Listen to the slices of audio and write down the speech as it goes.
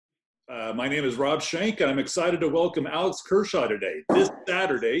My name is Rob Schenk, and I'm excited to welcome Alex Kershaw today. This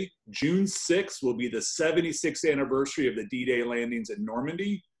Saturday, June 6th, will be the 76th anniversary of the D-Day landings in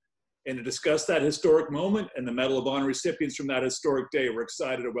Normandy. And to discuss that historic moment and the Medal of Honor recipients from that historic day, we're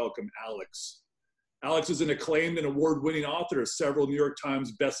excited to welcome Alex. Alex is an acclaimed and award-winning author of several New York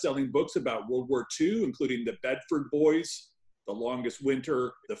Times best-selling books about World War II, including The Bedford Boys, The Longest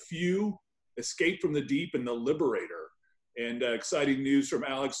Winter, The Few, Escape from the Deep, and The Liberator. And exciting news from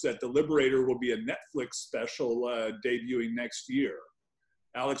Alex that The Liberator will be a Netflix special debuting next year.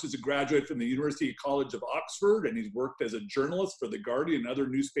 Alex is a graduate from the University College of Oxford, and he's worked as a journalist for The Guardian and other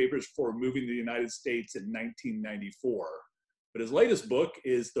newspapers before moving to the United States in 1994. But his latest book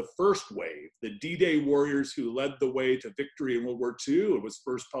is The First Wave, the D-Day warriors who led the way to victory in World War II. It was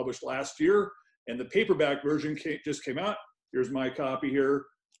first published last year, and the paperback version just came out. Here's my copy here.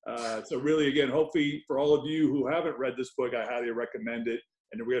 So really, again, hopefully for all of you who haven't read this book, I highly recommend it.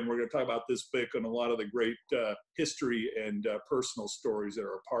 And again, we're going to talk about this book and a lot of the great history and personal stories that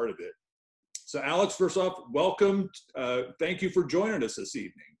are a part of it. So Alex, first off, welcome. Thank you for joining us this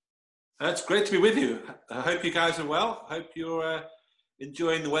evening. It's great to be with you. I hope you guys are well. Hope you're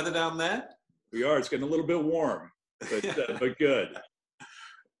enjoying the weather down there. We are. It's getting a little bit warm, but good.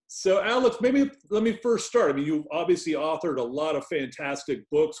 So Alex, maybe let me first start. I mean, you've obviously authored a lot of fantastic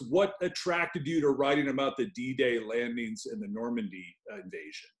books. What attracted you to writing about the D-Day landings and the Normandy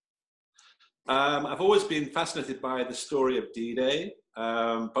invasion? I've always been fascinated by the story of D-Day.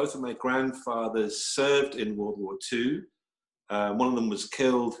 Both of my grandfathers served in World War II. One of them was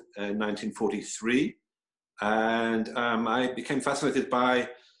killed in 1943. And I became fascinated by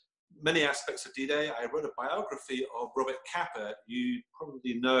many aspects of D-Day. I wrote a biography of Robert Capa. You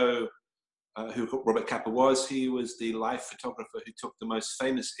probably know who Robert Capa was. He was the life photographer who took the most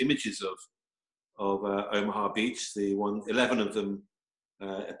famous images of Omaha Beach. 11 of them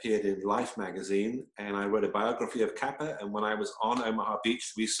appeared in Life magazine. And I wrote a biography of Capa. And when I was on Omaha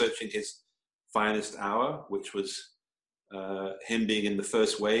Beach researching his finest hour, which was him being in the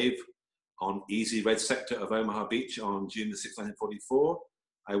first wave on easy red sector of Omaha Beach on June the 6th, 1944,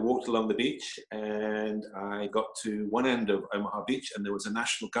 I walked along the beach and I got to one end of Omaha Beach and there was a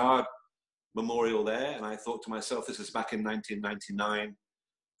National Guard memorial there. And I thought to myself, this was back in 1999,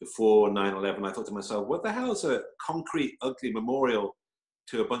 before 9/11. I thought to myself, what the hell is a concrete, ugly memorial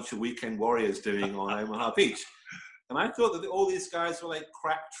to a bunch of weekend warriors doing on Omaha Beach? And I thought that all these guys were like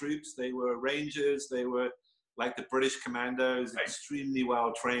crack troops. They were Rangers. They were like the British commandos, extremely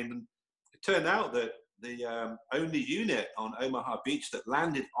well trained. And it turned out that the only unit on Omaha Beach that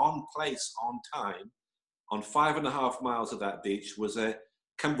landed on place on time on 5.5 miles of that beach was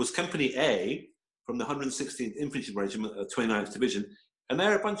Company A from the 116th Infantry Regiment of 29th Division. And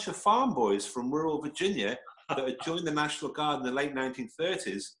they're a bunch of farm boys from rural Virginia that had joined the National Guard in the late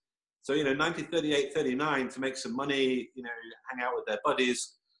 1930s. So, 1938, 39, to make some money, hang out with their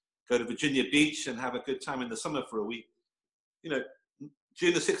buddies, go to Virginia Beach and have a good time in the summer for a week.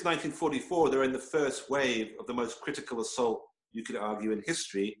 June the 6th, 1944, they're in the first wave of the most critical assault, you could argue, in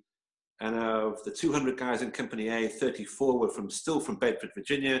history. And of the 200 guys in Company A, 34 were still from Bedford,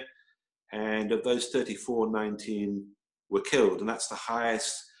 Virginia. And of those 34, 19 were killed. And that's the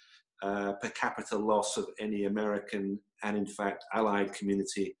highest per capita loss of any American and, in fact, Allied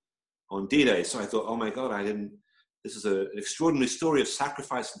community on D-Day. So I thought, oh my God, this is an extraordinary story of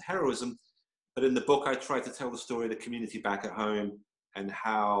sacrifice and heroism. But in the book, I tried to tell the story of the community back at home and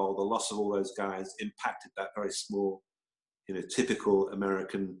how the loss of all those guys impacted that very small, typical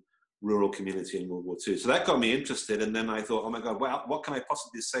American rural community in World War II. So that got me interested. And then I thought, oh my God, well, what can I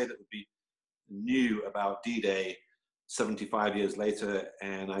possibly say that would be new about D-Day 75 years later?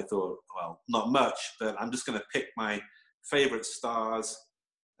 And I thought, well, not much, but I'm just going to pick my favorite stars,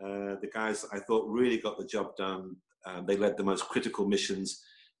 the guys I thought really got the job done. They led the most critical missions.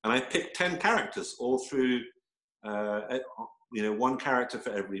 And I picked 10 characters all through, one character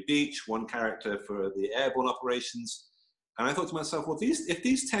for every beach, one character for the airborne operations. And I thought to myself, well, if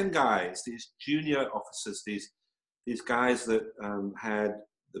these 10 guys, these junior officers, these guys that had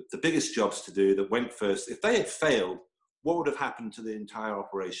the biggest jobs to do, that went first, if they had failed, what would have happened to the entire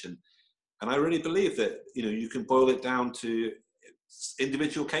operation? And I really believe that, you can boil it down to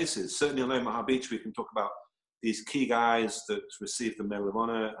individual cases. Certainly on Omaha Beach, we can talk about these key guys that received the Medal of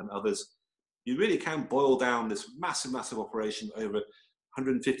Honor and others. You really can boil down this massive, massive operation over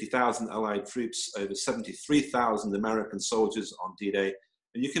 150,000 Allied troops, over 73,000 American soldiers on D-Day.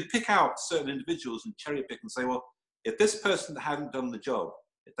 And you can pick out certain individuals and cherry pick and say, well, if this person hadn't done the job,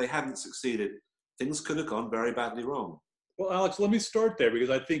 if they hadn't succeeded, things could have gone very badly wrong. Well, Alex, let me start there because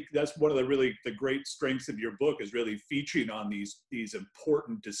I think that's one of the great strengths of your book is really featuring on these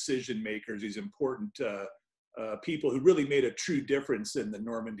important decision makers, these important people who really made a true difference in the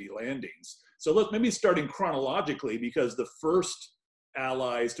Normandy landings. So maybe starting chronologically, because the first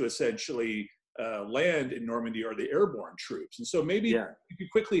allies to essentially land in Normandy are the airborne troops. And so maybe Yeah. you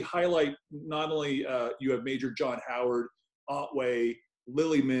could quickly highlight not only you have Major John Howard, Otway,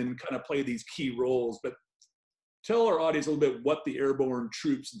 Lillyman kind of play these key roles, but tell our audience a little bit what the airborne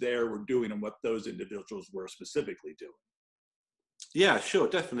troops there were doing and what those individuals were specifically doing. Yeah, sure,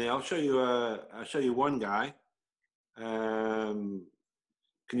 definitely. I'll show you. I'll show you one guy. Can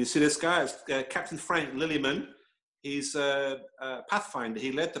you see this guy? It's Captain Frank Lillyman. He's a Pathfinder.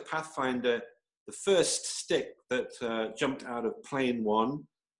 He led the Pathfinder, the first stick that jumped out of Plane 1.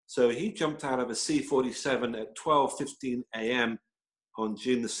 So he jumped out of a C-47 at 12:15 a.m. on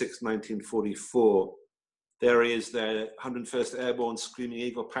June the 6th, 1944. There he is, the 101st Airborne Screaming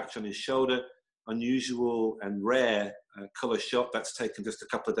Eagle patch on his shoulder. Unusual and rare color shot that's taken just a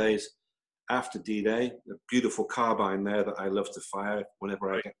couple of days after D-Day. A beautiful carbine there that I love to fire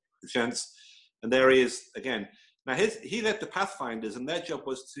whenever I get the chance. And there he is again. Now he led the Pathfinders, and their job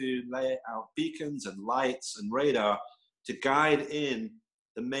was to lay out beacons and lights and radar to guide in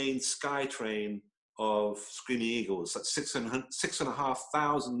the main sky train of Screaming Eagles. That's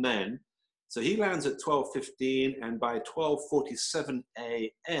 6,500 men. So he lands at 12:15, and by 12:47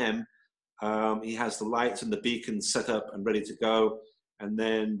 a.m., he has the lights and the beacons set up and ready to go. And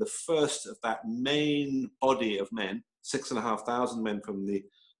then the first of that main body of men, 6,500 men from the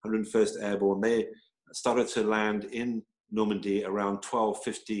 101st Airborne, they started to land in Normandy around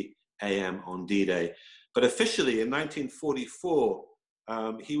 12:50 a.m. on D-Day. But officially in 1944,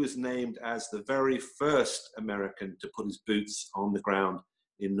 he was named as the very first American to put his boots on the ground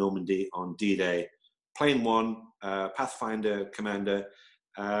in Normandy on D-Day. Plane 1, Pathfinder commander,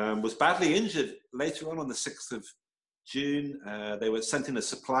 was badly injured later on the 6th of June. They were sent in a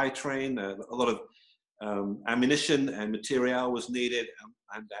supply train. A lot of ammunition and material was needed.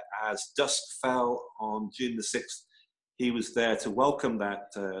 And as dusk fell on June the 6th, he was there to welcome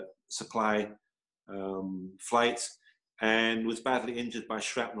that supply flight, and was badly injured by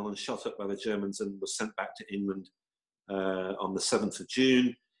shrapnel and shot up by the Germans, and was sent back to England on the 7th of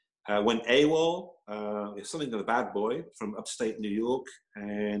June. Went AWOL, something of a bad boy from upstate New York,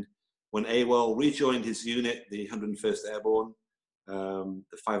 and when AWOL rejoined his unit, the 101st Airborne,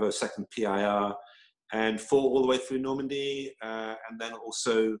 the 502nd PIR, and fought all the way through Normandy, and then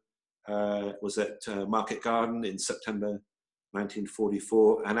also was at Market Garden in September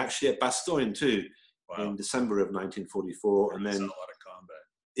 1944, and actually at Bastogne too. Wow. In December of 1944, and then a lot of combat.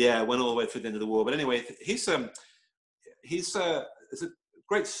 Yeah, went all the way through the end of the war. But anyway, it's a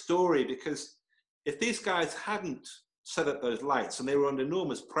great story, because if these guys hadn't set up those lights and they were under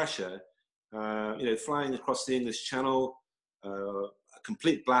enormous pressure, flying across the English Channel, a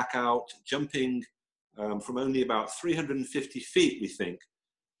complete blackout, jumping from only about 350 feet, we think.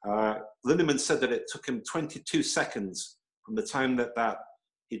 Lindemann said that it took him 22 seconds from the time that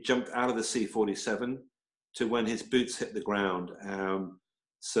he jumped out of the C-47 to when his boots hit the ground.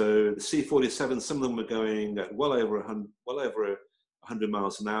 So the C-47, some of them were going at well over 100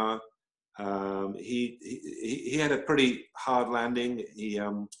 miles an hour. He had a pretty hard landing. He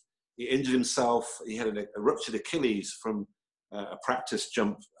injured himself. He had a ruptured Achilles from a practice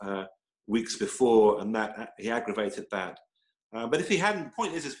jump weeks before, and that he aggravated that. But if he hadn't, the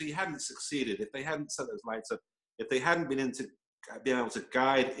point is if he hadn't succeeded, if they hadn't set those lights up, if they hadn't been able to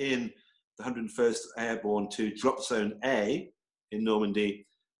guide in the 101st Airborne to drop zone A in Normandy,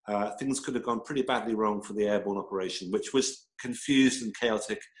 things could have gone pretty badly wrong for the airborne operation, which was confused and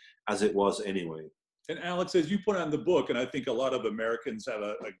chaotic as it was anyway. And Alex, as you point out in the book, and I think a lot of Americans have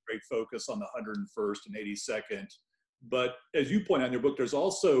a great focus on the 101st and 82nd, but as you point out in your book, there's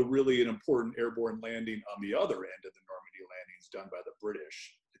also really an important airborne landing on the other end of the Normandy landings done by the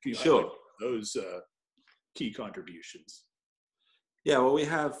British. Can you highlight those key contributions? Yeah, well, we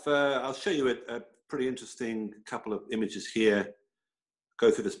have, I'll show you a pretty interesting couple of images here.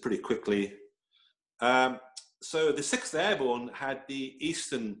 Go through this pretty quickly. So the 6th Airborne had the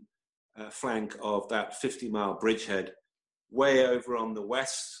eastern flank of that 50-mile bridgehead way over on the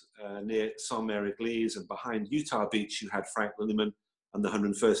west near Saint-Mary-Église, and behind Utah Beach you had Frank Lillyman and the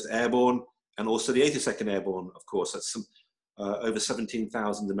 101st Airborne, and also the 82nd Airborne, of course. That's some, over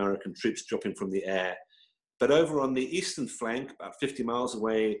 17,000 American troops dropping from the air. But over on the eastern flank, about 50 miles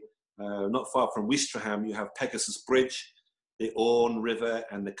away, not far from Ouistreham, you have Pegasus Bridge, the Orne River,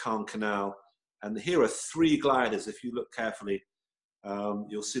 and the Caen Canal. And here are 3 gliders. If you look carefully,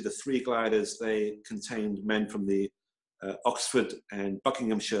 you'll see the 3 gliders. They contained men from the Oxford and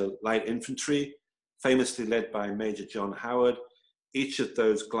Buckinghamshire Light Infantry, famously led by Major John Howard. Each of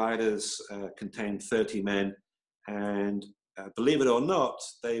those gliders contained 30 men, and believe it or not,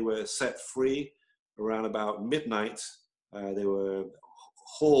 they were set free around about midnight. They were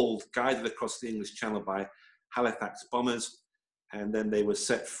guided across the English Channel by Halifax bombers, and then they were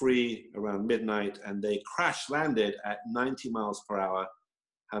set free around midnight, and they crash landed at 90 miles per hour,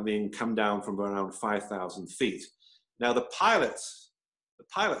 having come down from around 5,000 feet. Now the pilots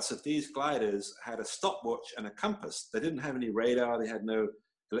of these gliders had a stopwatch and a compass. They didn't have any radar. They had no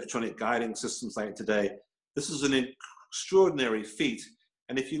electronic guiding systems like today. This is an extraordinary feat.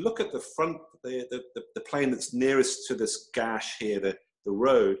 And if you look at the front, the plane that's nearest to this gash here, the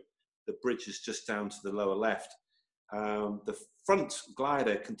road, the bridge is just down to the lower left. The front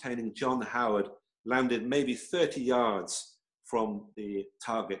glider containing John Howard landed maybe 30 yards from the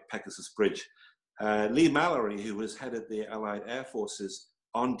target Pegasus Bridge. Lee Mallory, who was head of the Allied Air Forces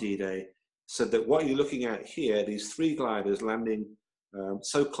on D-Day, said that what you're looking at here, these three gliders landing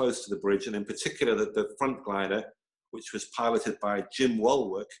so close to the bridge, and in particular the front glider, which was piloted by Jim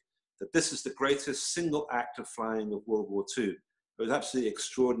Walwork, that this is the greatest single act of flying of World War II. It was absolutely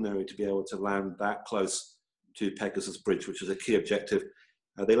extraordinary to be able to land that close to Pegasus Bridge, which was a key objective.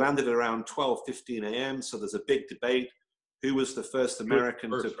 They landed around 12:15 a.m., so there's a big debate. Who was the first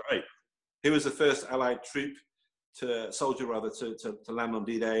American who was the first Allied soldier to land on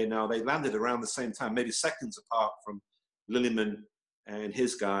D-Day? Now, they landed around the same time, maybe seconds apart from Lilliman and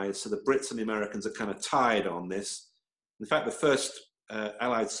his guys, so the Brits and the Americans are kind of tied on this. In fact, the first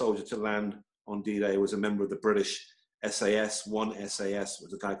Allied soldier to land on D-Day was a member of the British SAS, 1 SAS,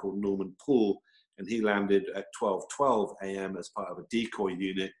 was a guy called Norman Poole, and he landed at 12:12 a.m. as part of a decoy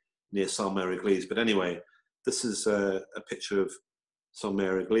unit near Saint-Mary-Église. But anyway, this is a picture of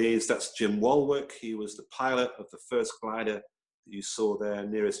Saint-Mary-Église. That's Jim Walwork. He was the pilot of the first glider that you saw there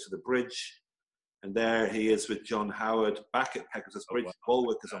nearest to the bridge. And there he is with John Howard back at Pegasus Bridge. Oh, wow.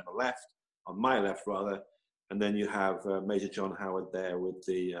 Walwork is on the left, on my left rather. And then you have Major John Howard there with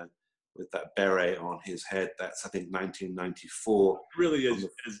that beret on his head. That's, I think, 1994. It really is,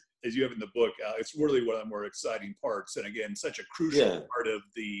 as you have in the book, it's really one of the more exciting parts. And again, such a crucial part of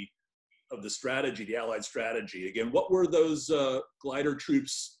the strategy, the Allied strategy. Again, what were those glider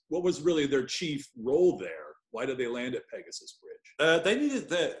troops? What was really their chief role there? Why did they land at Pegasus Bridge? They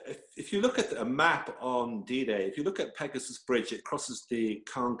needed if you look at a map on D-Day, if you look at Pegasus Bridge, it crosses the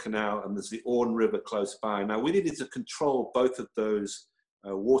Caen Canal and there's the Orne River close by. Now, we needed to control both of those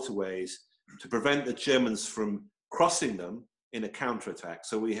waterways to prevent the Germans from crossing them in a counterattack.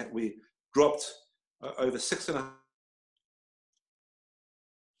 So we dropped over 6.5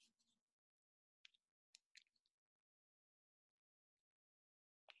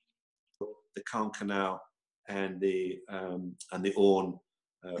 the Caen Canal and the Orne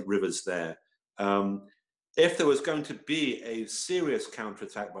rivers there. If there was going to be a serious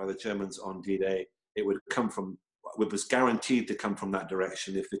counterattack by the Germans on D-Day, it was guaranteed to come from that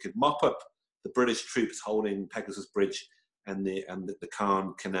direction. If we could mop up the British troops holding Pegasus Bridge and the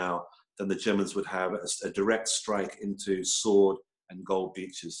Caen Canal, then the Germans would have a direct strike into Sword and Gold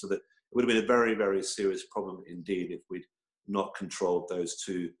Beaches. So that it would have been a very, very serious problem indeed if we'd not controlled those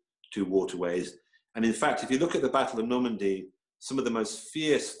two waterways. And in fact, if you look at the Battle of Normandy, some of the most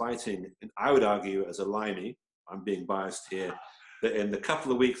fierce fighting, and I would argue as a Limey, I'm being biased here, that in the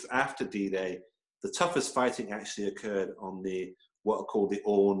couple of weeks after D-Day, the toughest fighting actually occurred on what are called the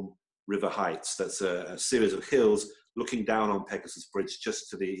Orne River Heights. That's a series of hills looking down on Pegasus Bridge just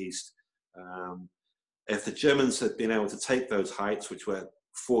to the east. If the Germans had been able to take those heights, which were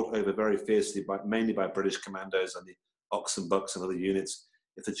fought over very fiercely, mainly by British commandos and the Ox and Bucks and other units,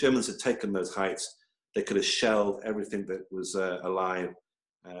 if the Germans had taken those heights, they could have shelled everything that was alive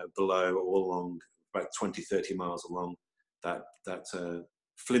below, all along, about 20, 30 miles along that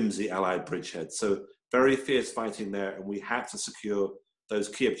flimsy Allied bridgehead. So very fierce fighting there, and we had to secure those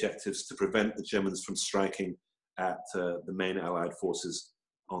key objectives to prevent the Germans from striking at the main Allied forces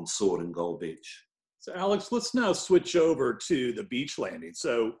on Sword and Gold Beach. So Alex, let's now switch over to the beach landing.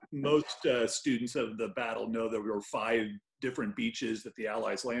 So most students of the battle know there were 5 different beaches that the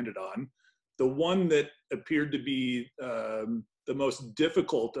Allies landed on. The one that appeared to be the most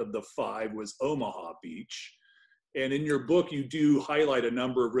difficult of the 5 was Omaha Beach. And in your book, you do highlight a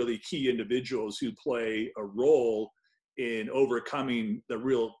number of really key individuals who play a role in overcoming the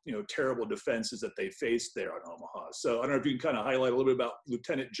real, terrible defenses that they faced there on Omaha. So I don't know if you can kind of highlight a little bit about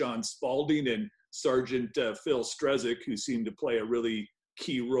Lieutenant John Spaulding and Sergeant Phil Strezak, who seemed to play a really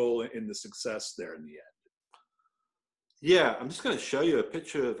key role in the success there in the end. Yeah, I'm just going to show you a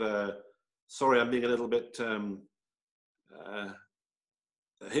picture of, sorry, I'm being a little bit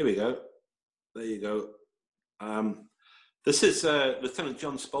Here we go. There you go. This is Lieutenant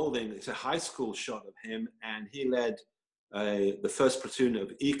John Spaulding. It's a high school shot of him, and he led the first platoon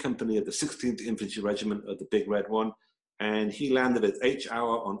of E Company of the 16th Infantry Regiment of the Big Red One, and he landed at H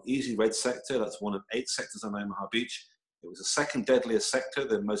Hour on Easy Red Sector. That's one of 8 sectors on Omaha Beach. It was the second deadliest sector.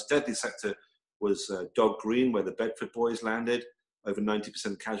 The most deadly sector was Dog Green, where the Bedford boys landed, over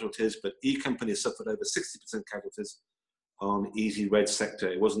 90% casualties, but E Company suffered over 60% casualties on Easy Red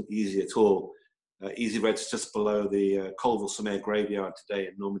Sector. It wasn't easy at all. Easy Red's just below the Colville-sur-Mer graveyard today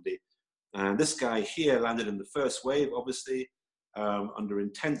in Normandy. And this guy here landed in the first wave, obviously, under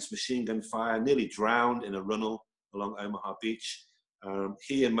intense machine gun fire, nearly drowned in a runnel along Omaha Beach.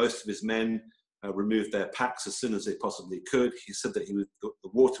 He and most of his men removed their packs as soon as they possibly could. He said that the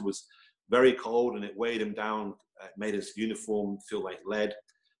water was very cold and it weighed him down, made his uniform feel like lead.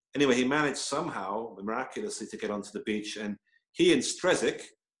 Anyway, he managed somehow, miraculously, to get onto the beach. And he and Strezick,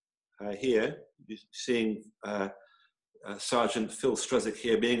 here, you're seeing Sergeant Phil Strezick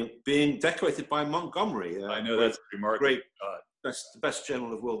here being decorated by Montgomery. I know, that's remarkable. Great, that's the best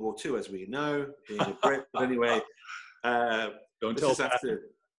general of World War II, as we know, being a Brit. But anyway, Don't tell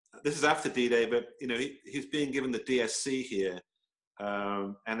this is after D-Day, but you know he's being given the DSC here,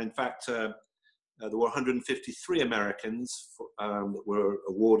 and in fact, there were 153 Americans that were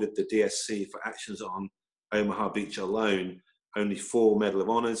awarded the DSC for actions on Omaha Beach alone. Only 4 Medal of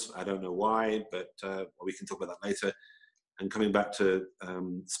Honors. I don't know why, but we can talk about that later. And coming back to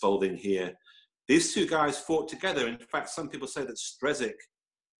Spaulding here, these two guys fought together. In fact, some people say that Strezick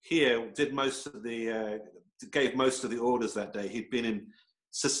here did most of gave most of the orders that day. He'd been in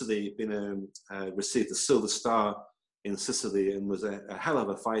Sicily, received the Silver Star in Sicily, and was a hell of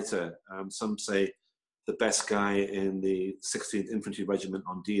a fighter. Some say the best guy in the 16th Infantry Regiment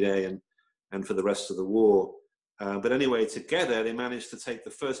on D-Day and for the rest of the war. But anyway, together they managed to take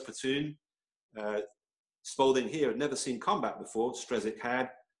the first platoon. Spaulding here had never seen combat before, Strezick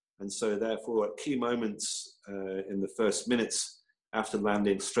had, and so therefore at key moments in the first minutes after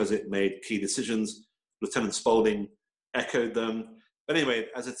landing, Strezick made key decisions. Lieutenant Spaulding echoed them. But anyway,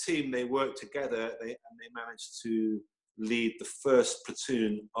 as a team, they worked together and they managed to lead the first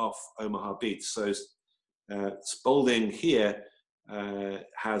platoon off Omaha Beach. So Spaulding here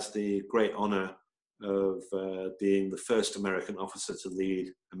has the great honor of being the first American officer to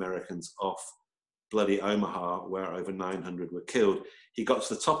lead Americans off bloody Omaha, where over 900 were killed. He got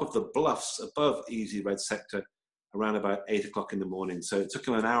to the top of the bluffs above Easy Red Sector around about 8 o'clock in the morning. So it took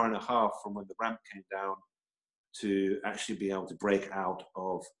him an hour and a half from when the ramp came down to actually be able to break out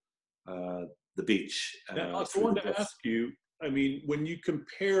of the beach. I wanted to ask you, I mean, when you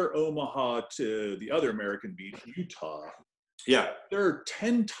compare Omaha to the other American beach, Utah, yeah, there are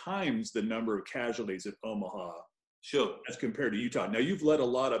 10 times the number of casualties at Omaha. Sure. As compared to Utah. Now, you've led a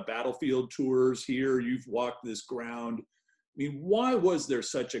lot of battlefield tours here. You've walked this ground. I mean, why was there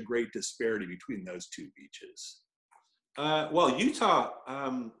such a great disparity between those two beaches? Well, Utah,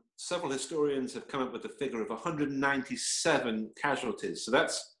 several historians have come up with the figure of 197 casualties. So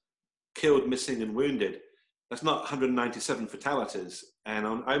that's killed, missing, and wounded. That's not 197 fatalities. And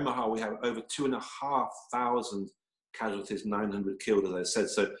on Omaha, we have over 2,500 casualties, 900 killed, as I said.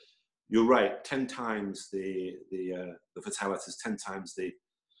 So you're right, 10 times the fatalities, 10 times the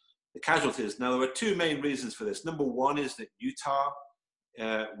casualties. Now, there are 2 main reasons for this. Number one is that Utah,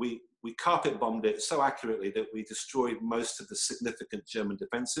 we carpet bombed it so accurately that we destroyed most of the significant German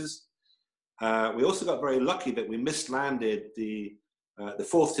defenses. We also got very lucky that we mislanded the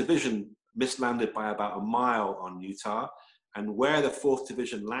 4th Division mislanded by about a mile on Utah, and where the 4th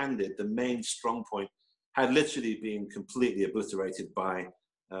Division landed, the main strong point had literally been completely obliterated by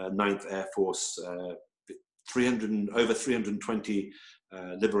 9th Air Force. Over 320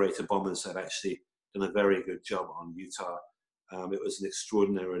 Liberator bombers had actually done a very good job on Utah. It was an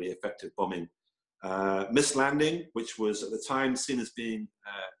extraordinarily effective bombing. Mislanding, which was at the time seen as being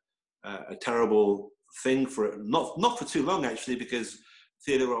a terrible thing not for too long actually, because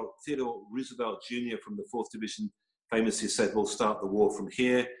Theodore Roosevelt Jr. from the 4th Division famously said, "We'll start the war from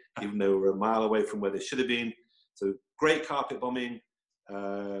here," even though we're a mile away from where they should have been. So great carpet bombing,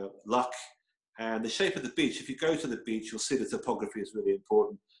 luck, and the shape of the beach. If you go to the beach, you'll see the topography is really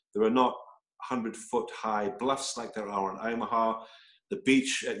important. There are not 100-foot high bluffs like there are on Omaha. The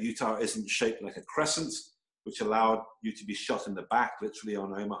beach at Utah isn't shaped like a crescent, which allowed you to be shot in the back, literally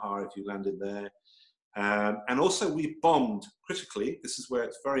on Omaha if you landed there. And also we bombed critically. This is where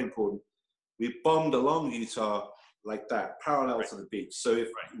it's very important. We bombed along Utah like that, parallel to the beach. So if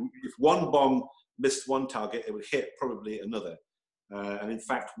one bomb missed one target, it would hit probably another. And in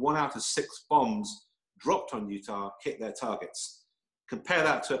fact, 1 out of 6 bombs dropped on Utah hit their targets. Compare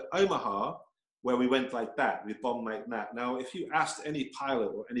that to Omaha, where we went like that, we bombed like that. Now, if you asked any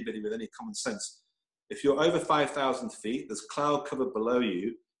pilot or anybody with any common sense, if you're over 5,000 feet, there's cloud cover below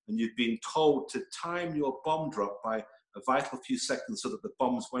you, and you've been told to time your bomb drop by a vital few seconds so that the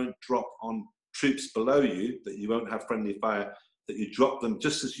bombs won't drop on troops below you, that you won't have friendly fire, that you drop them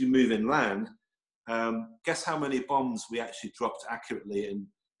just as you move inland, guess how many bombs we actually dropped accurately, and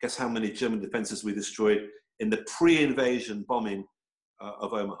guess how many German defenses we destroyed in the pre-invasion bombing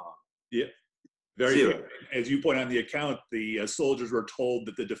of Omaha? Yeah. Very Zero. good. As you point out in the account, the soldiers were told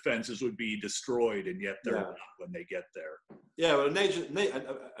that the defenses would be destroyed, and yet they're not when they get there. Yeah, well,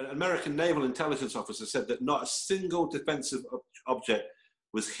 an American naval intelligence officer said that not a single defensive object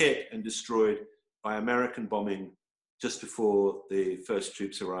was hit and destroyed by American bombing just before the first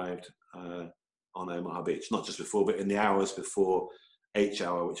troops arrived on Omaha Beach. Not just before, but in the hours before H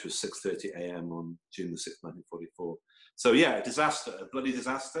hour, which was 6:30 a.m. on June the 6th, 1944. So yeah, a disaster, a bloody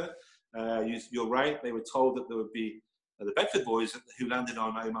disaster. You're right. They were told that there would be the Bedford boys who landed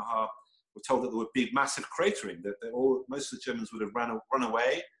on Omaha were told that there would be massive cratering. That most of the Germans would have run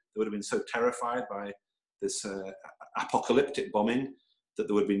away. They would have been so terrified by this apocalyptic bombing that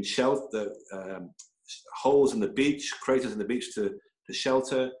there would have been holes in the beach, craters in the beach to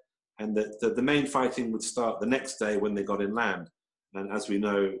shelter, and that the main fighting would start the next day when they got inland. And as we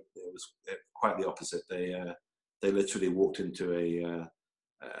know, it was quite the opposite. They literally walked into a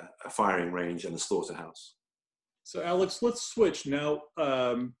firing range and a slaughterhouse. So Alex, let's switch now.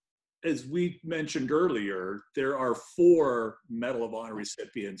 As we mentioned earlier, there are 4 Medal of Honor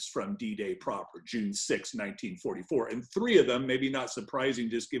recipients from D-Day proper, June 6, 1944. And 3 of them, maybe not surprising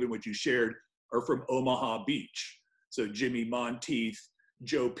just given what you shared, are from Omaha Beach. So Jimmy Monteith,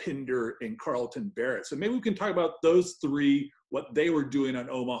 Joe Pinder, and Carlton Barrett. So maybe we can talk about those 3, what they were doing on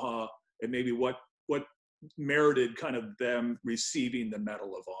Omaha, and maybe what merited kind of them receiving the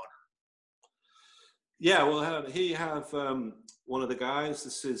Medal of Honor. Yeah, well, here you have one of the guys.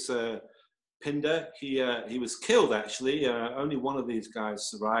 This is Pinder. He was killed, actually. Only one of these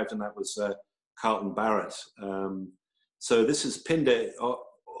guys survived, and that was Carlton Barrett. So this is Pinder.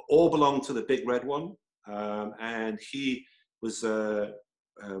 All belonged to the Big Red One, and he was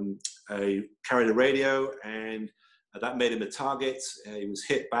carried a radio, and that made him a target. He was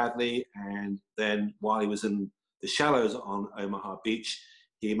hit badly, and then while he was in the shallows on Omaha Beach,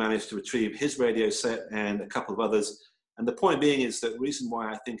 he managed to retrieve his radio set and a couple of others. And the point being is that the reason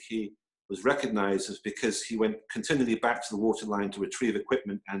why I think he was recognized is because he went continually back to the waterline to retrieve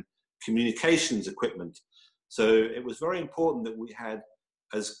equipment and communications equipment. So it was very important that we had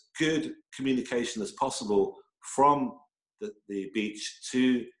as good communication as possible from the beach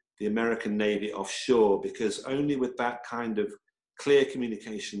to the American Navy offshore, because only with that kind of clear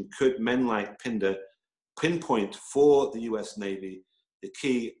communication could men like Pinder pinpoint for the US Navy the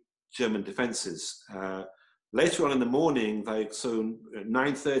key German defenses. Later on in the morning, so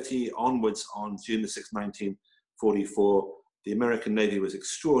 9:30 onwards on June the 6th, 1944, the American Navy was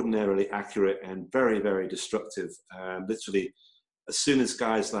extraordinarily accurate and very, very destructive. Literally, as soon as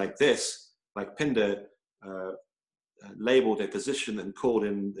guys like this, like Pinder, labeled a position and called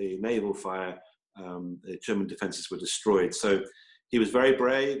in the naval fire, the German defenses were destroyed. So he was very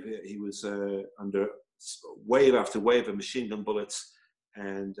brave. He was under wave after wave of machine gun bullets,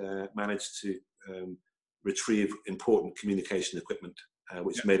 and managed to retrieve important communication equipment,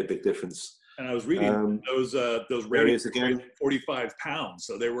 which made a big difference. And I was reading those radios again, 45 pounds,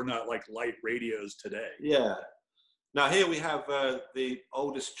 so they were not like light radios today. Yeah. Now here we have the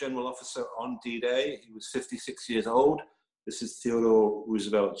oldest general officer on D-Day. He was 56 years old. This is Theodore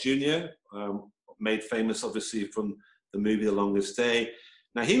Roosevelt Jr., made famous obviously from the movie The Longest Day.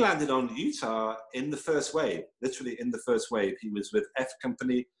 Now he landed on Utah in the first wave, literally in the first wave. He was with F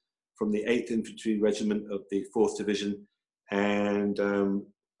Company from the 8th Infantry Regiment of the 4th Division. And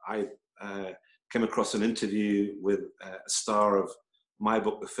I came across an interview with a star of my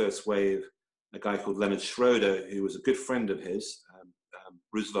book, The First Wave, a guy called Leonard Schroeder, who was a good friend of his.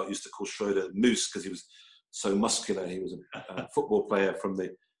 Roosevelt used to call Schroeder Moose because he was so muscular. He was a football player from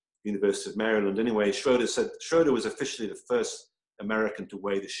the University of Maryland. Anyway, Schroeder said Schroeder was officially the first American to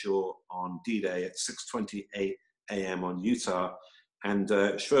wade ashore on D-Day at 6:28 a.m. on Utah. And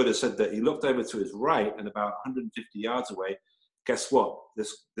Schroeder said that he looked over to his right, and about 150 yards away, guess what?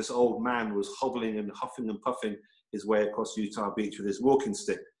 This old man was hobbling and huffing and puffing his way across Utah Beach with his walking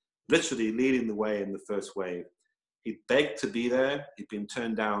stick, literally leading the way in the first wave. He begged to be there. He'd been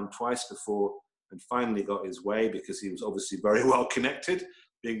turned down twice before and finally got his way because he was obviously very well connected,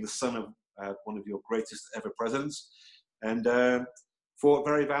 being the son of one of your greatest ever presidents. And fought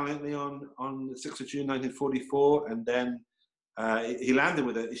very valiantly on the 6th of June 1944, and then he landed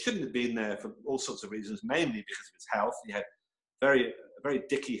with it. He shouldn't have been there for all sorts of reasons, mainly because of his health. He had a very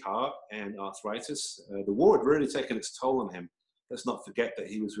dicky heart and arthritis. The war had really taken its toll on him. Let's not forget that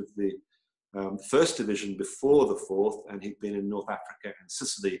he was with the 1st Division before the 4th, and he'd been in North Africa and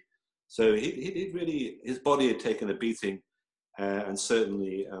Sicily. So he really, his body had taken a beating, and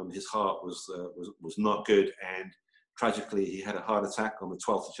certainly his heart was not good. And tragically, he had a heart attack on the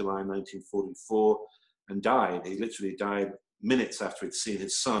 12th of July 1944 and died. He literally died minutes after he'd seen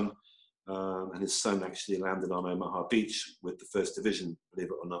his son, and his son actually landed on Omaha Beach with the 1st Division, believe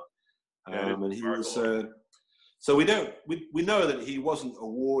it or not. And he was. So we know that he wasn't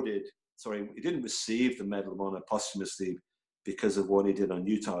awarded. Sorry, he didn't receive the Medal of Honor posthumously because of what he did on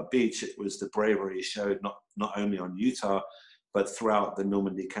Utah Beach. It was the bravery he showed not only on Utah, but throughout the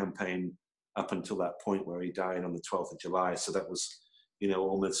Normandy campaign up until that point where he died on the 12th of July. So that was,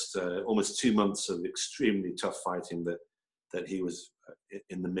 almost 2 months of extremely tough fighting that he was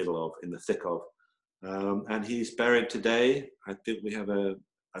in the middle of, in the thick of. And he's buried today. I think we have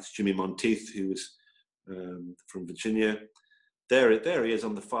that's Jimmy Monteith, who was from Virginia. There he is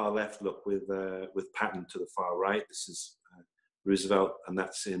on the far left, look, with Patton to the far right. This is Roosevelt, and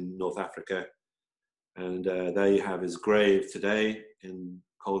that's in North Africa. And there you have his grave today in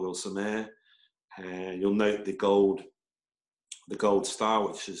Colville-sur-Mer. And you'll note the gold star,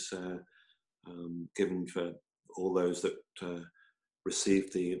 which is given for all those that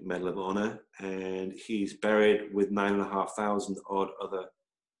received the Medal of Honor. And he's buried with 9,500 odd other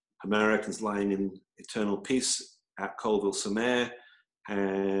Americans lying in eternal peace at Colville-sur-Mer.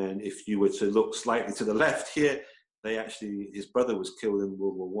 And if you were to look slightly to the left here, his brother was killed in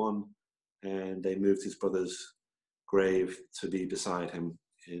World War One, and they moved his brother's grave to be beside him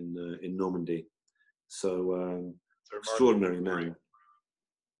in Normandy. So extraordinary man.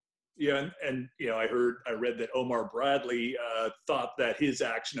 Yeah, and I read that Omar Bradley thought that his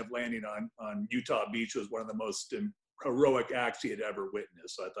action of landing on Utah Beach was one of the most heroic acts he had ever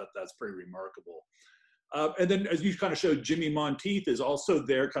witnessed. So I thought that's pretty remarkable. And then, as you kind of showed, Jimmy Monteith is also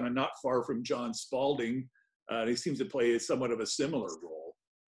there, kind of not far from John Spalding. He seems to play somewhat of a similar role.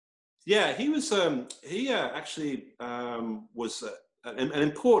 Yeah, he was. He actually was an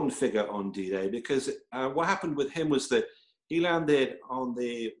important figure on D-Day, because what happened with him was that he landed on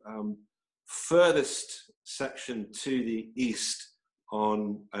the furthest section to the east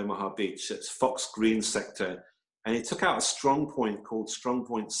on Omaha Beach. It's Fox Green sector, and he took out a strong point called Strong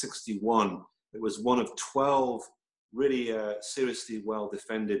Point 61. It was one of 12 really seriously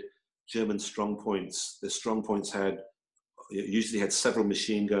well-defended German strong points. The strong points usually had several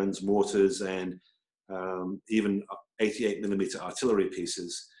machine guns, mortars, and even 88 millimeter artillery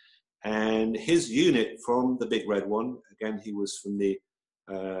pieces. And his unit from the Big Red One, again, he was from the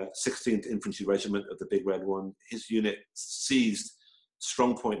 16th Infantry Regiment of the Big Red One, his unit seized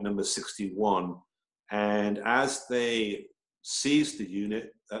strong point number 61. And as they seized the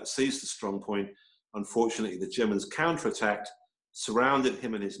strong point, unfortunately, the Germans counterattacked, surrounded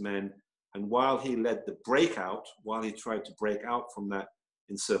him and his men, and while he led the breakout, while he tried to break out from that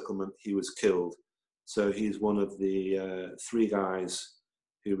encirclement, he was killed. So he's one of the 3 guys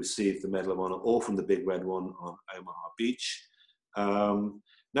who received the Medal of Honor, all from the Big Red One on Omaha Beach.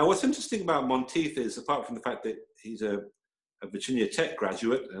 Now, what's interesting about Monteith is, apart from the fact that he's a Virginia Tech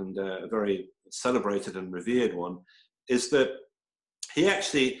graduate and a very celebrated and revered one, is that he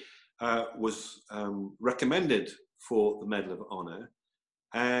actually was recommended for the Medal of Honor.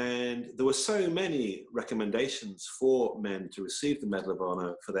 And there were so many recommendations for men to receive the Medal of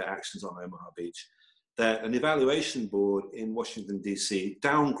Honor for their actions on Omaha Beach that an evaluation board in Washington, D.C.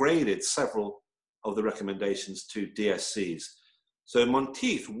 downgraded several of the recommendations to DSCs. So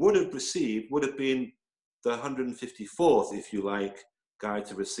Monteith would have been the 154th, if you like, guy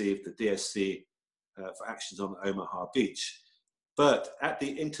to receive the DSC for actions on Omaha Beach. But at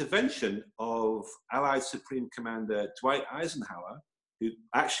the intervention of Allied Supreme Commander Dwight Eisenhower, who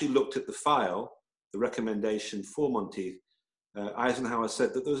actually looked at the file, the recommendation for Monteith, Eisenhower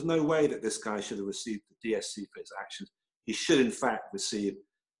said that there was no way that this guy should have received the DSC for his actions. He should, in fact, receive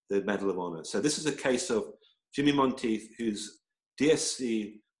the Medal of Honor. So this is a case of Jimmy Monteith, whose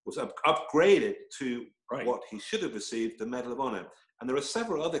DSC was upgraded to what he should have received, the Medal of Honor. And there are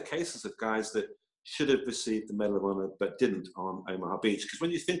several other cases of guys that should have received the Medal of Honor but didn't on Omaha Beach. Because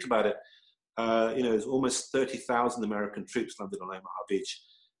when you think about it, there's almost 30,000 American troops landed on Omaha Beach.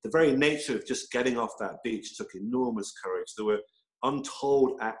 The very nature of just getting off that beach took enormous courage. There were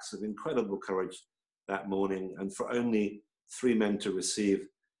untold acts of incredible courage that morning, and for only 3 men to receive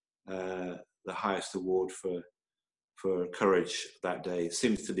the highest award for for courage that day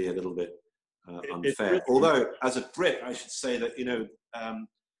seems to be a little bit unfair. Really, Although, as a Brit, I should say that,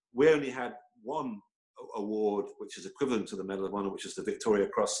 we only had one award, which is equivalent to the Medal of Honor, which is the Victoria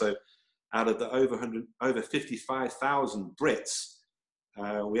Cross. So out of the over 55,000 Brits,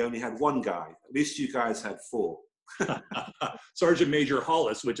 we only had one guy. At least you guys had four. Sergeant Major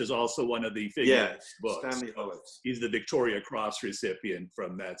Hollis, which is also one of the figures books. Stanley Hollis. He's the Victoria Cross recipient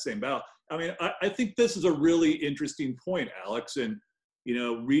from that same battle. I mean, I think this is a really interesting point, Alex. And,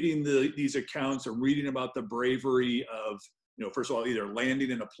 reading these accounts and reading about the bravery of, first of all, either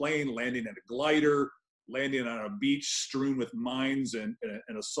landing in a plane, landing in a glider, landing on a beach strewn with mines and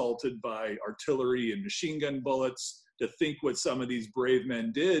assaulted by artillery and machine gun bullets, to think what some of these brave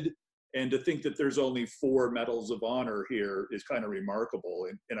men did. And to think that there's only 4 medals of honor here is kind of remarkable.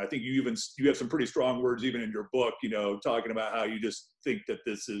 And I think you have some pretty strong words even in your book, talking about how you just think that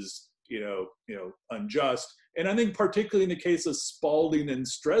this is, unjust. And I think particularly in the case of Spalding and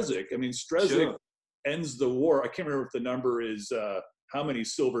Strezick, I mean, Strezick ends the war. I can't remember if the number is how many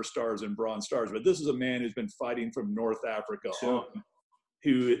silver stars and bronze stars, but this is a man who's been fighting from North Africa on,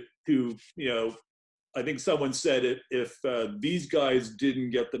 who I think someone said if these guys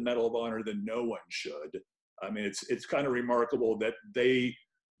didn't get the Medal of Honor, then no one should. I mean, it's kind of remarkable that they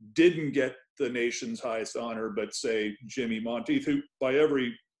didn't get the nation's highest honor, but say Jimmy Monteith, who by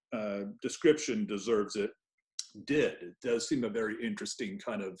every description deserves it, did. It does seem a very interesting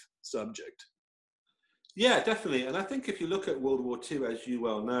kind of subject. Yeah, definitely. And I think if you look at World War II, as you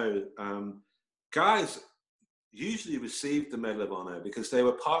well know, guys usually received the Medal of Honor because they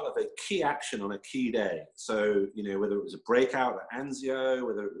were part of a key action on a key day. So, whether it was a breakout at Anzio,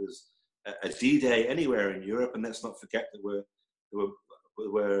 whether it was a D-Day anywhere in Europe, and let's not forget that there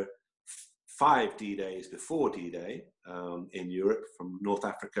were 5 D-Days before D-Day in Europe, from North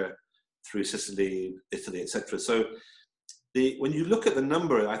Africa through Sicily, Italy, etc. So when you look at the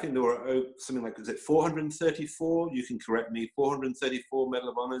number, I think there were something like, is it 434? You can correct me, 434 Medal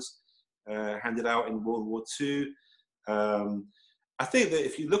of Honors handed out in World War II. I think that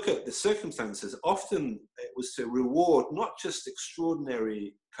if you look at the circumstances, often it was to reward not just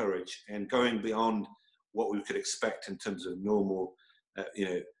extraordinary courage and going beyond what we could expect in terms of normal,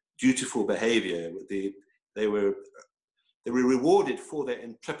 dutiful behavior. They were rewarded for their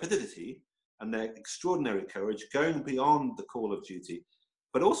intrepidity and their extraordinary courage, going beyond the call of duty,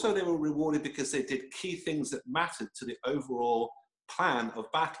 but also they were rewarded because they did key things that mattered to the overall plan of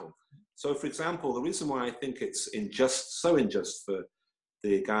battle. So, for example, the reason why I think it's so unjust for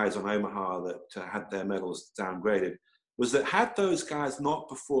the guys on Omaha that had their medals downgraded was that had those guys not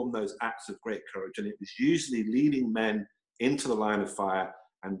performed those acts of great courage, and it was usually leading men into the line of fire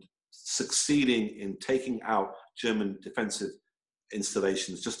and succeeding in taking out German defensive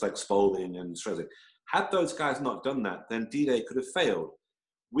installations, just like Spalding and Strezick. Had those guys not done that, then D-Day could have failed.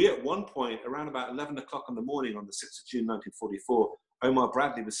 We, at one point, around about 11 o'clock in the morning on the 6th of June, 1944, Omar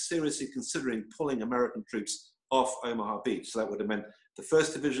Bradley was seriously considering pulling American troops off Omaha Beach. So that would have meant the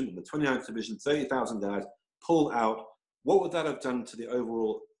 1st Division and the 29th Division, 30,000 guys, pull out. What would that have done to the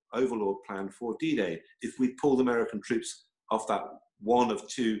overall overlord plan for D-Day if we pulled American troops off that one of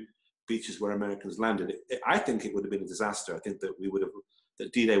 2 beaches where Americans landed? I think it would have been a disaster. I think that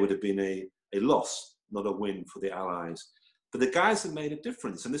that D-Day would have been a loss, not a win for the Allies. But the guys that made a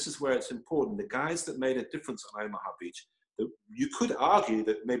difference, and this is where it's important, the guys that made a difference on Omaha Beach, you could argue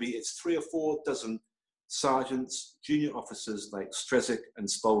that maybe it's 3 or 4 dozen sergeants, junior officers like Strezick and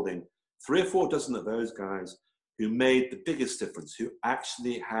Spalding, 3 or 4 dozen of those guys who made the biggest difference, who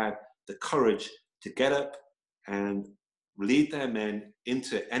actually had the courage to get up and lead their men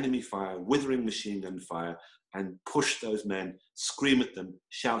into enemy fire, withering machine gun fire, and push those men, scream at them,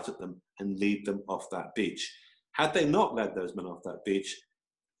 shout at them, and lead them off that beach. Had they not led those men off that beach,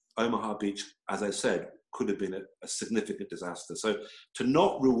 Omaha Beach, as I said, could have been a significant disaster. So to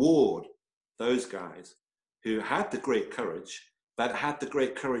not reward those guys who had the great courage, but had the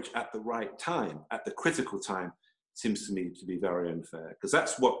great courage at the right time, at the critical time, seems to me to be very unfair. Because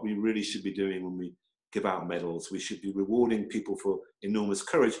that's what we really should be doing when we give out medals. We should be rewarding people for enormous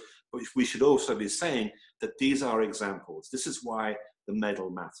courage, but we should also be saying that these are examples. This is why the medal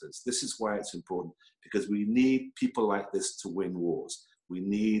matters. This is why it's important, because we need people like this to win wars. We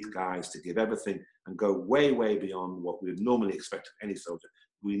need guys to give everything and go way, way beyond what we would normally expect of any soldier.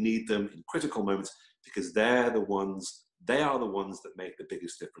 We need them in critical moments because they are the ones that make the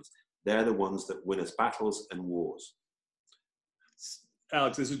biggest difference. They're the ones that win us battles and wars.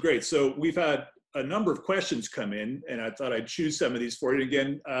 Alex, this is great. So we've had a number of questions come in, and I thought I'd choose some of these for you.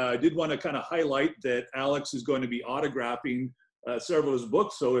 Again, I did want to kind of highlight that Alex is going to be autographing several of his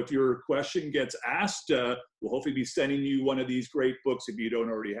books. So if your question gets asked, we'll hopefully be sending you one of these great books if you don't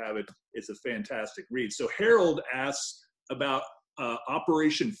already have it. It's a fantastic read. So Harold asks about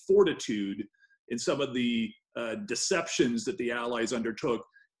Operation Fortitude and some of the deceptions that the Allies undertook.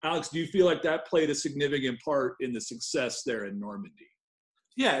 Alex, do you feel like that played a significant part in the success there in Normandy?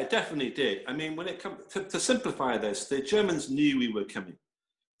 Yeah, it definitely did. I mean, when it comes to simplify this, the Germans knew we were coming.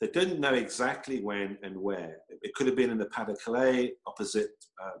 They didn't know exactly when and where. It could have been in the Pas-de-Calais, opposite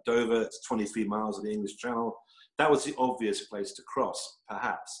Dover. It's 23 miles of the English Channel. That was the obvious place to cross,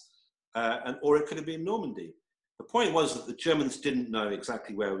 perhaps. Or it could have been Normandy. The point was that the Germans didn't know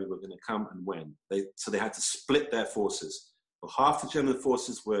exactly where we were going to come and when. So they had to split their forces. Well, half the German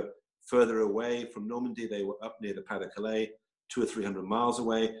forces were further away from Normandy. They were up near the Pas-de-Calais, 200 or 300 miles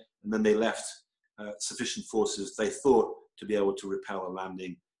away. And then they left sufficient forces, they thought, to be able to repel a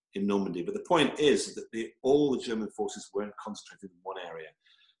landing in Normandy. But the point is that all the German forces weren't concentrated in one area.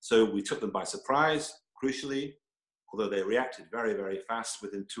 So we took them by surprise, crucially, although they reacted very, very fast.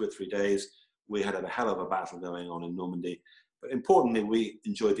 Within 2 or 3 days, we had a hell of a battle going on in Normandy. But importantly, we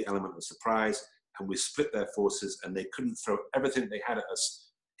enjoyed the element of surprise, and we split their forces, and they couldn't throw everything they had at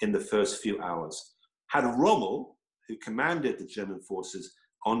us in the first few hours. Had Rommel, who commanded the German forces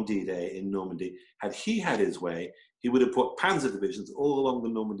on D-Day in Normandy, had he had his way, he would have put panzer divisions all along the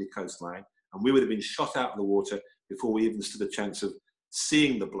Normandy coastline, and we would have been shot out of the water before we even stood a chance of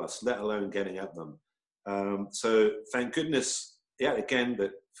seeing the bluffs, let alone getting at them. So thank goodness, yeah, again,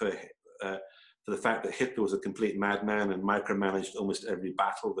 that for the fact that Hitler was a complete madman and micromanaged almost every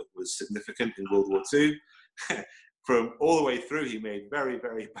battle that was significant in World War II. From all the way through, he made very,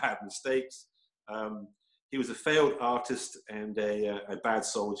 very bad mistakes. He was a failed artist and a bad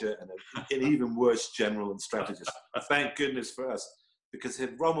soldier and an even worse general and strategist. Thank goodness for us, because if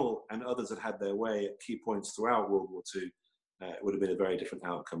Rommel and others had had their way at key points throughout World War II, it would have been a very different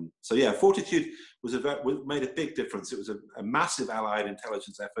outcome. So yeah, fortitude made a big difference. It was a massive Allied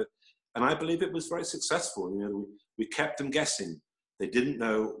intelligence effort, and I believe it was very successful. You know, we kept them guessing. They didn't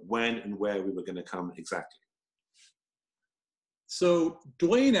know when and where we were going to come exactly. So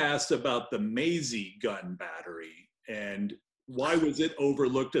Dwayne asked about the Maisie gun battery and why was it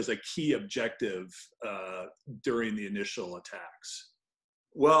overlooked as a key objective during the initial attacks?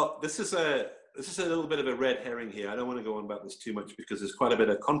 Well, this is a little bit of a red herring here. I don't want to go on about this too much because there's quite a bit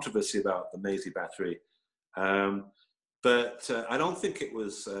of controversy about the Maisie battery. But I don't think it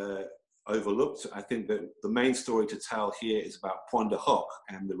was overlooked. I think that the main story to tell here is about Point de Hoc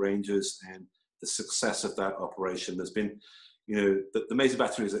and the Rangers and the success of that operation. There's been, you know, the Maisie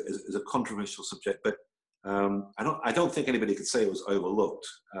battery is a controversial subject, but I don't think anybody could say it was overlooked.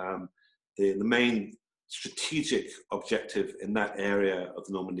 The main strategic objective in that area of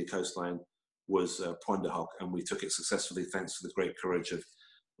the Normandy coastline was Point de Hoc, and we took it successfully thanks to the great courage of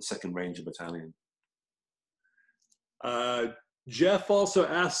the 2nd Ranger Battalion. Jeff also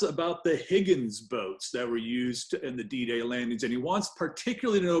asks about the Higgins boats that were used in the D-Day landings, and he wants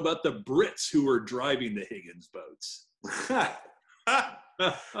particularly to know about the Brits who were driving the Higgins boats.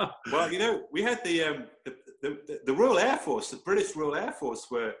 Well, you know, we had the Royal Air Force, the British Royal Air Force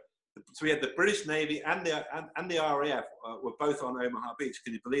so we had the British Navy and the RAF were both on Omaha Beach.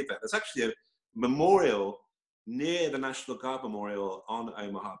 Can you believe that? There's actually a memorial near the National Guard Memorial on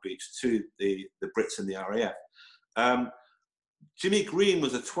Omaha Beach to the Brits and the RAF. Jimmy Green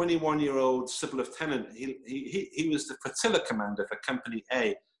was a 21-year-old civil lieutenant. He was the flotilla commander for Company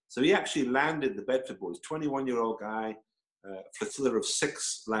A. So he actually landed the Bedford Boys, 21-year-old guy, flotilla of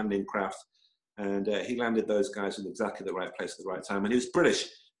 6 landing craft. And he landed those guys in exactly the right place at the right time. And he was British.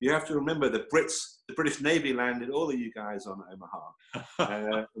 You have to remember the British Navy landed all of you guys on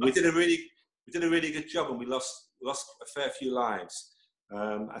Omaha. We did a really good job, and we lost a fair few lives.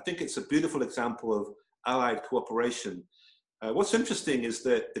 I think it's a beautiful example of Allied cooperation. What's interesting is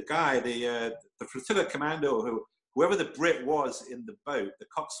that the guy, the flotilla commander, or whoever the Brit was in the boat, the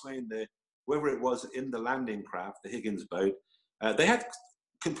coxswain, whoever it was in the landing craft, the Higgins boat, they had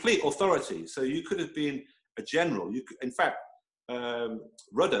complete authority. So you could have been a general. In fact,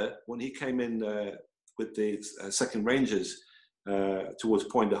 Rudder, when he came in with the 2nd Rangers towards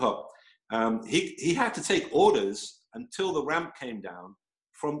Point de Hoc, he had to take orders until the ramp came down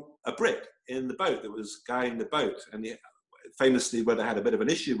from a Brit in the boat that was guiding the boat. And famously, Rudder had a bit of an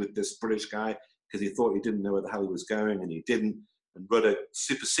issue with this British guy because he thought he didn't know where the hell he was going, and he didn't. And Rudder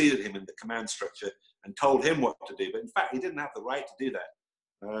superseded him in the command structure and told him what to do. But in fact, he didn't have the right to do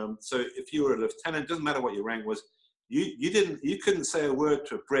that. So if you were a lieutenant, doesn't matter what your rank was, you couldn't say a word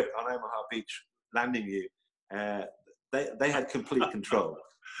to a Brit on Omaha Beach landing you. They had complete control.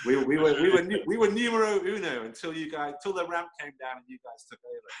 we were numero uno until the ramp came down and you guys took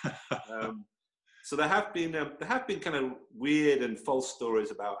over. So there have been kind of weird and false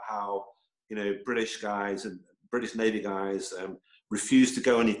stories about how British guys and British Navy guys refused to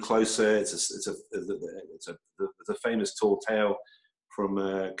go any closer. It's a famous tall tale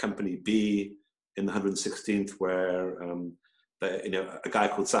from Company B in the 116th, where a guy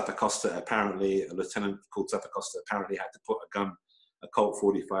called Zappacosta, apparently a lieutenant called Zappacosta, apparently had to put a Colt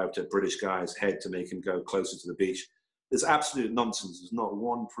 45 to a British guy's head to make him go closer to the beach. There's absolute nonsense. There's not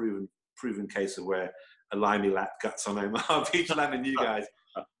one proven case of where a limey lap guts on our beach landing you guys.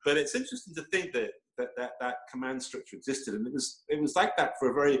 But it's interesting to think that command structure existed, and it was like that for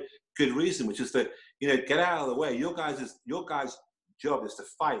a very good reason, which is that get out of the way. Your guys' job is to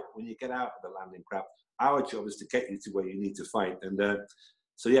fight when you get out of the landing craft. Our job is to get you to where you need to fight, and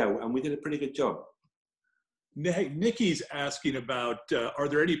so yeah, and we did a pretty good job. Nikki's asking about are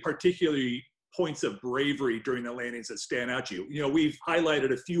there any particularly points of bravery during the landings that stand out to you? We've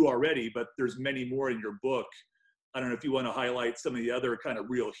highlighted a few already, but there's many more in your book. I don't know if you want to highlight some of the other kind of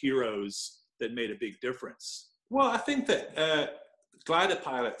real heroes that made a big difference. Well, I think that glider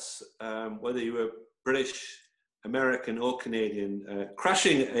pilots, whether you were British, American, or Canadian,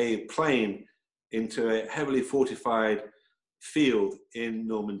 crashing a plane into a heavily fortified field in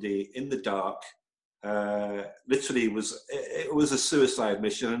Normandy in the dark, literally was a suicide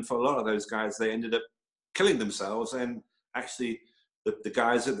mission. And for a lot of those guys, they ended up killing themselves, and actually the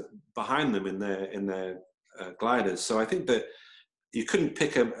guys behind them in their gliders. So I think that you couldn't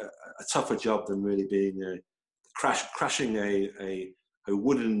pick a tougher job than really being crashing a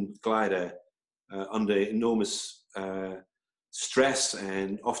wooden glider under enormous stress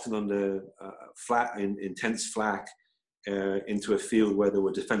and often under intense flak into a field where there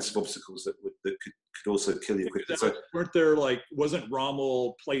were defensive obstacles that could also kill you quickly. So, wasn't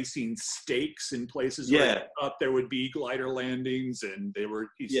Rommel placing stakes in places where he thought there would be glider landings, and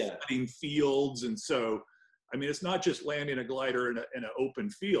he's studying fields, and so I mean, it's not just landing a glider in an open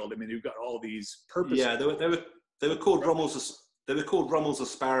field. I mean, you've got all these purposes. Yeah, they were called Rommel's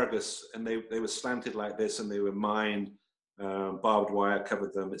asparagus, and they were slanted like this, and they were mined, barbed wire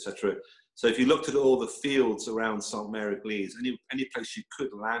covered them, etc. So if you looked at all the fields around Saint-Mère-Église, any place you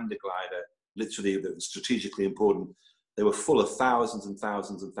could land a glider, literally that was strategically important, they were full of thousands and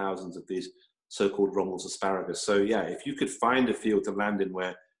thousands and thousands of these so-called Rommel's asparagus. So yeah, if you could find a field to land in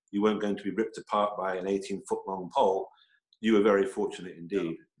where you weren't going to be ripped apart by an 18-foot-long pole, you were very fortunate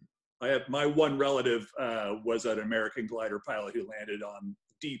indeed. Yeah. My one relative was an American glider pilot who landed on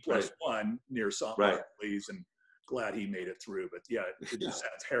D+1 near Saint-Mère-Église, and glad he made it through. But yeah, it just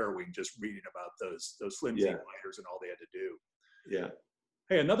sounds harrowing just reading about those flimsy gliders and all they had to do. Yeah.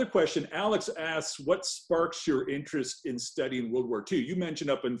 Hey, another question. Alex asks, what sparks your interest in studying World War II? You mentioned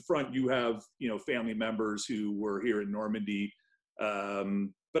up in front you have family members who were here in Normandy.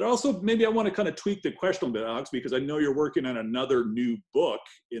 But also, maybe I want to kind of tweak the question a bit, Alex, because I know you're working on another new book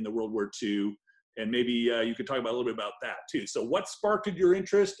in the World War II, and maybe you could talk about a little bit about that too. So what sparked your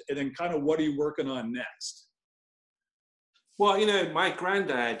interest, and then kind of what are you working on next? Well, my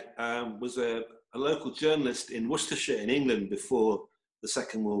granddad was a local journalist in Worcestershire in England before the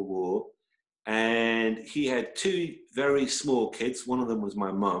Second World War, and he had two very small kids. One of them was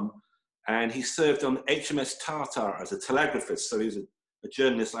my mum, and he served on HMS Tartar as a telegraphist. So he was a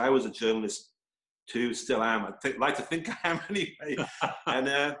journalist. I was a journalist too, still am. Like to think I am anyway.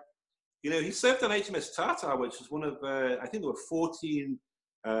 And he served on HMS Tartar, which was one of I think there were 14.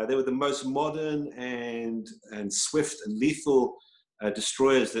 They were the most modern and swift and lethal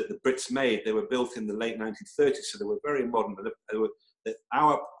destroyers that the Brits made. They were built in the late 1930s, so they were very modern. They were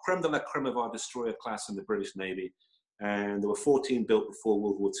our creme de la creme of our destroyer class in the British Navy. And there were 14 built before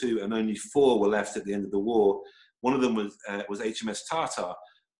World War II, and only 4 were left at the end of the war. One of them was HMS Tartar,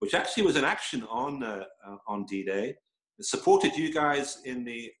 which actually was in action on D-Day. It supported you guys in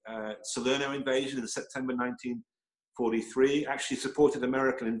the Salerno invasion in September 1943. Actually supported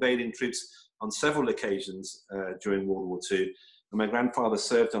American invading troops on several occasions during World War II. And my grandfather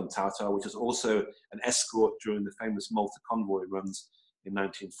served on Tartar, which was also an escort during the famous Malta convoy runs in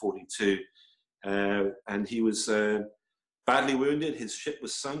 1942. And he was badly wounded. His ship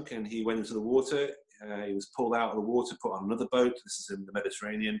was sunk, and he went into the water. He was pulled out of the water, put on another boat. This is in the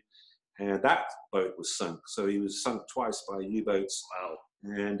Mediterranean. And that boat was sunk. So he was sunk twice by U-boats. Wow.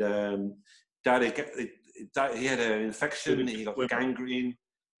 And he had an infection. He got gangrene.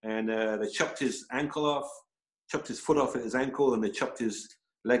 And they chopped his ankle off, chopped his foot off at his ankle, and they chopped his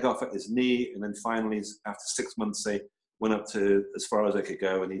leg off at his knee. And then finally, after 6 months, they went up to as far as they could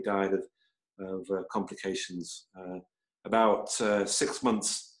go, and he died of complications about 6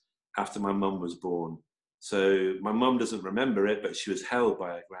 months after my mum was born. So my mum doesn't remember it, but she was held by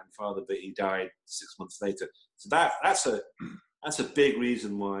her grandfather, but he died 6 months later. So that's a big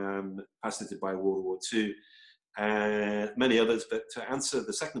reason why I'm fascinated by World War II and many others. But to answer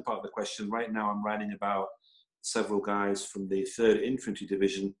the second part of the question, right now I'm writing about several guys from the 3rd Infantry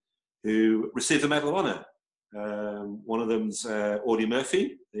Division who received the Medal of Honor. One of them's Audie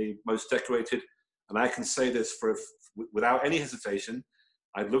Murphy, the most decorated, and I can say this without any hesitation.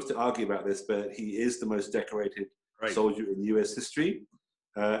 I'd love to argue about this, but he is the most decorated soldier in US history.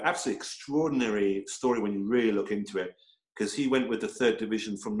 Absolutely extraordinary story when you really look into it, because he went with the 3rd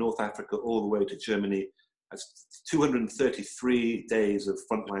Division from North Africa all the way to Germany. That's 233 days of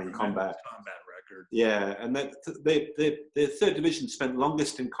frontline combat. Combat record. Yeah, and the 3rd Division spent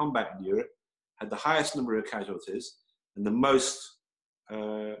longest in combat in Europe, had the highest number of casualties, and the most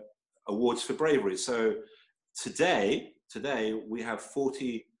awards for bravery. So today we have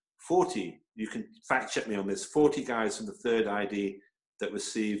 40, you can fact check me on this, 40 guys from the 3rd ID that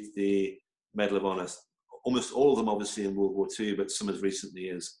received the Medal of Honor. Almost all of them obviously in World War II, but some as recently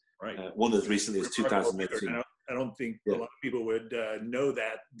as, one as recently as 2018. I don't think a lot of people would know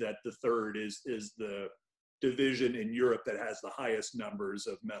that the 3rd is the division in Europe that has the highest numbers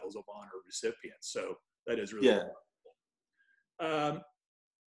of Medals of Honor recipients. So that is really cool.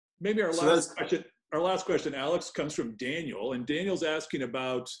 Maybe our last question, Alex, comes from Daniel, and Daniel's asking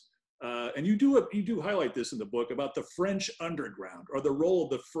about, and you do highlight this in the book, about the French underground, or the role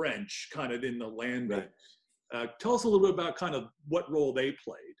of the French kind of in the landing. Tell us a little bit about kind of what role they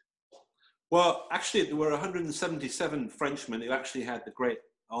played. Well, actually, there were 177 Frenchmen who actually had the great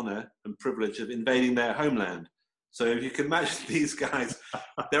honor and privilege of invading their homeland. So if you can imagine these guys,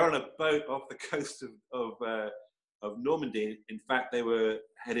 they're on a boat off the coast of Normandy. In fact, they were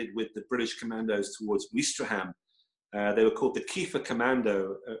headed with the British commandos towards Ouistreham. They were called the Kiefer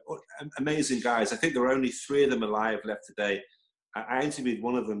Commando. Amazing guys. I think there are only 3 of them alive left today. I interviewed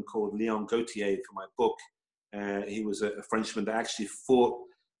one of them called Leon Gautier for my book. He was a Frenchman that actually fought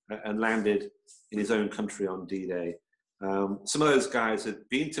and landed in his own country on D-Day. Some of those guys had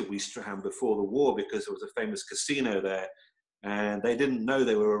been to Ouistreham before the war because there was a famous casino there, and they didn't know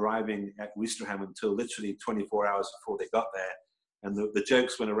they were arriving at Ouistreham until literally 24 hours before they got there. And the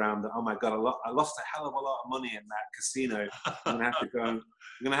jokes went around that, oh my God, I lost a hell of a lot of money in that casino. I'm gonna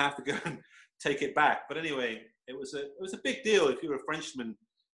have to go and take it back. But anyway, it was a big deal if you were a Frenchman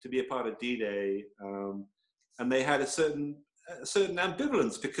to be a part of D-Day, and they had a certain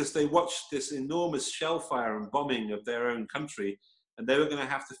ambivalence because they watched this enormous shell fire and bombing of their own country, and they were going to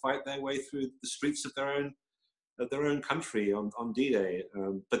have to fight their way through the streets of their own country on D-Day.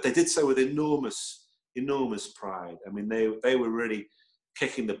 But they did so with enormous pride. I mean, they were really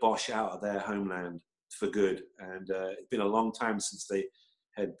kicking the Boche out of their homeland for good, and it's been a long time since they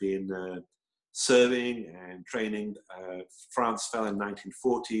had been serving and training. France fell in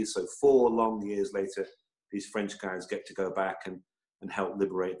 1940, so 4 long years later, these French guys get to go back and help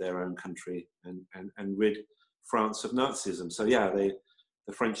liberate their own country and rid France of Nazism. So yeah,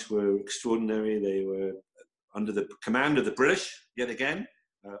 the French were extraordinary. They were under the command of the British, yet again,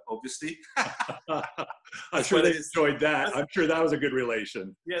 obviously. I'm sure they enjoyed that. I'm sure that was a good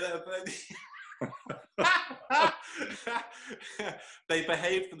relation. Yeah, they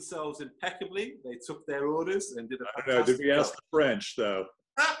behaved themselves impeccably. They took their orders and did a fantastic job. Did we ask the French, though?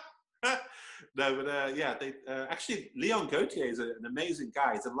 No, but yeah, actually, Leon Gautier is an amazing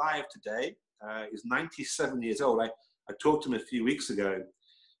guy. He's alive today. He's 97 years old. I talked to him a few weeks ago,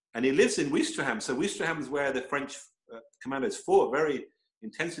 and he lives in Ouistreham. So Ouistreham is where the French commandos fought very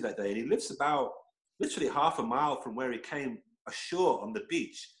intensely that day, and he lives about literally half a mile from where he came ashore on the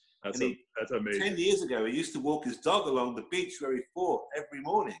beach. That's amazing. 10 years ago, he used to walk his dog along the beach where he fought every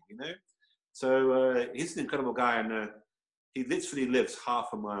morning, you know? So he's an incredible guy, and he literally lives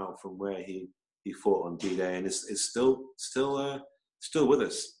half a mile from where he fought on D-Day, and is still with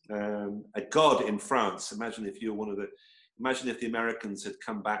us. A god in France. Imagine if the Americans had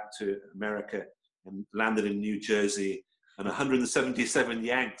come back to America and landed in New Jersey, and 177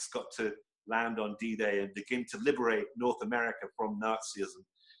 Yanks got to land on D-Day and begin to liberate North America from Nazism.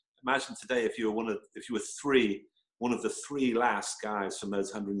 Imagine today if you were one of the 3 last guys from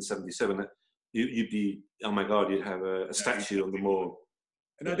those 177. You'd be, oh my God, you'd have a statue on the mall.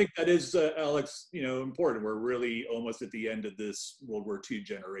 And I think that is, Alex, important. We're really almost at the end of this World War II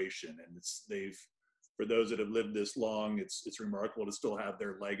generation, and for those that have lived this long, it's remarkable to still have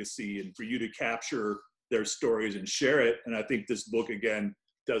their legacy and for you to capture their stories and share it. And I think this book, again,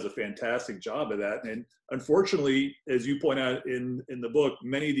 does a fantastic job of that. And unfortunately, as you point out in the book,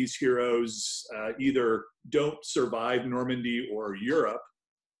 many of these heroes either don't survive Normandy or Europe,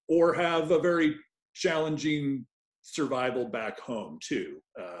 or have a very challenging survival back home too.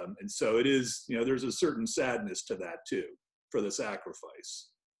 And so it is, there's a certain sadness to that too, for the sacrifice.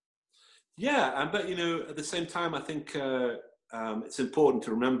 Yeah, but at the same time, I think it's important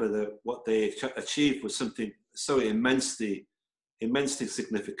to remember that what they achieved was something so immensely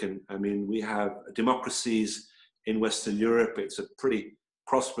significant. I mean, we have democracies in Western Europe. It's a pretty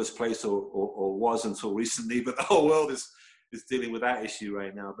prosperous place, or was until recently, but the whole world is dealing with that issue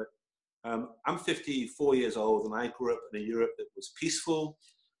right now. But I'm 54 years old, and I grew up in a Europe that was peaceful,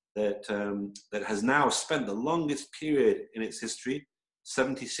 that has now spent the longest period in its history,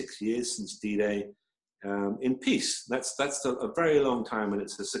 76 years since D-Day, in peace. That's a very long time, and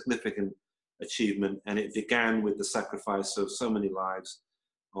it's a significant achievement. And it began with the sacrifice of so many lives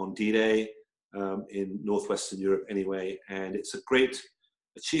on D-Day in northwestern Europe anyway. And it's a great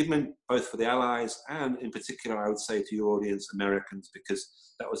achievement both for the Allies and, in particular, I would say to your audience, Americans, because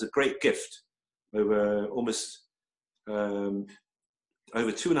that was a great gift. Over almost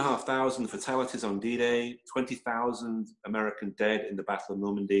over 2,500 fatalities on D-Day, 20,000 American dead in the Battle of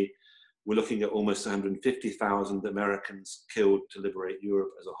Normandy. We're looking at almost 150,000 Americans killed to liberate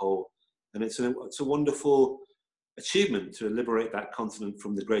Europe as a whole. And it's a wonderful achievement to liberate that continent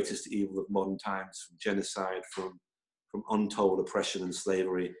from the greatest evil of modern times, from genocide, from untold oppression and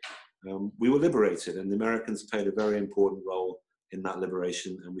slavery. We were liberated, and the Americans played a very important role in that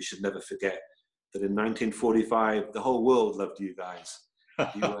liberation. And we should never forget that in 1945, the whole world loved you guys.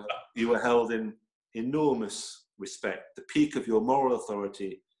 You were held in enormous respect. The peak of your moral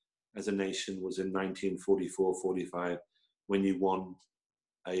authority as a nation was in 1944-45, when you won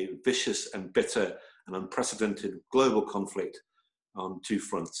a vicious and bitter and unprecedented global conflict on two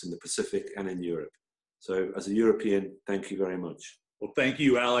fronts, in the Pacific and in Europe. So as a European, thank you very much. Well, thank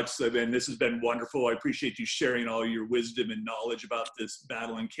you, Alex. This has been wonderful. I appreciate you sharing all your wisdom and knowledge about this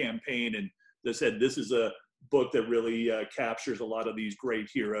battle and campaign. And as I said, this is a book that really captures a lot of these great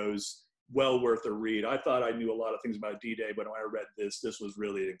heroes. Well worth a read. I thought I knew a lot of things about D-Day, but when I read this was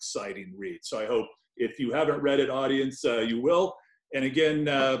really an exciting read. So I hope if you haven't read it, audience, you will. And again,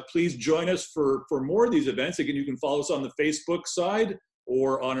 please join us for more of these events. Again, you can follow us on the Facebook side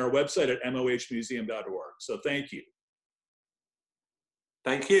or on our website at mohmuseum.org. So thank you.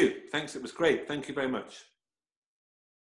 Thank you. Thanks. It was great. Thank you very much.